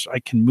those. I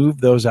can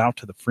move those out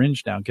to the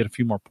fringe now, get a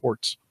few more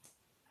ports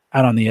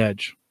out on the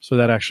edge. So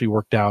that actually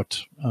worked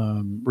out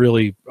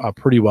really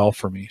pretty well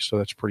for me. So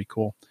that's pretty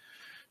cool.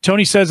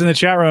 Tony says in the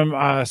chat room,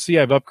 see,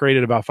 I've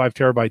upgraded about 5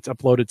 terabytes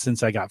uploaded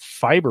since I got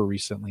fiber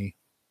recently.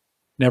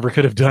 Never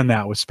could have done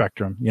that with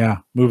Spectrum. Yeah,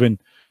 moving.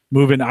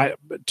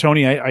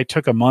 Tony, I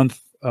took a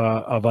month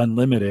of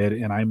unlimited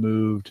and I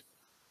moved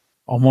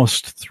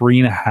almost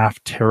 3.5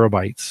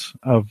 terabytes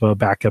of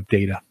backup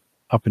data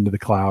up into the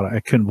cloud.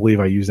 I couldn't believe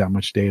I used that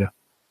much data.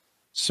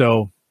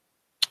 So,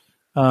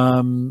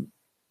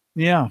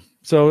 yeah.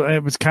 So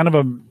it was kind of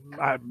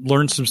I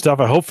learned some stuff.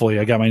 Hopefully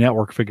I got my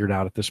network figured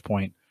out at this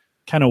point.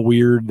 Kind of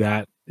weird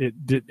that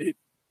it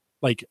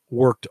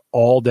worked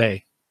all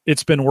day.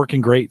 It's been working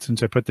great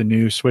since I put the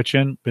new switch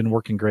in. Been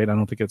working great. I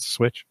don't think it's a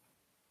switch.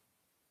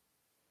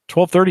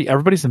 12:30.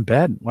 Everybody's in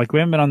bed. We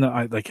haven't been on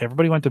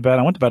everybody went to bed.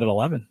 I went to bed at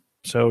 11.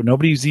 So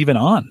nobody's even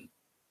on.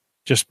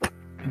 Just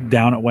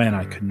down it went.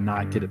 I could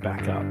not get it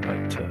back up,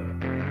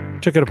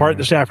 but took it apart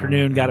this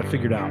afternoon. Got it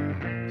figured out.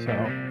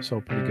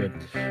 So pretty good.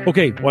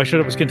 Okay, well, I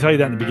was going to tell you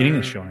that in the beginning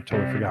of the show, and I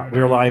totally forgot. We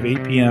are live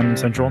 8 p.m.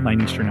 Central,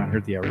 9 Eastern out here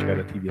at the Average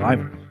Guy TV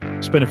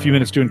Live. Spent a few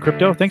minutes doing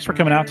crypto. Thanks for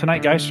coming out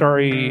tonight, guys.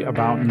 Sorry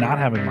about not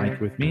having Mike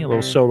with me. A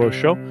little solo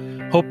show.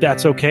 Hope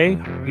that's okay.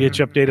 Get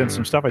you updated on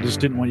some stuff. I just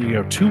didn't want you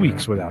to go 2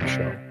 weeks without a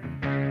show.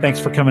 Thanks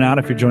for coming out.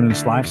 If you're joining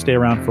us live, stay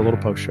around for a little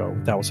post show.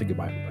 With that, we'll say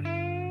goodbye, everybody.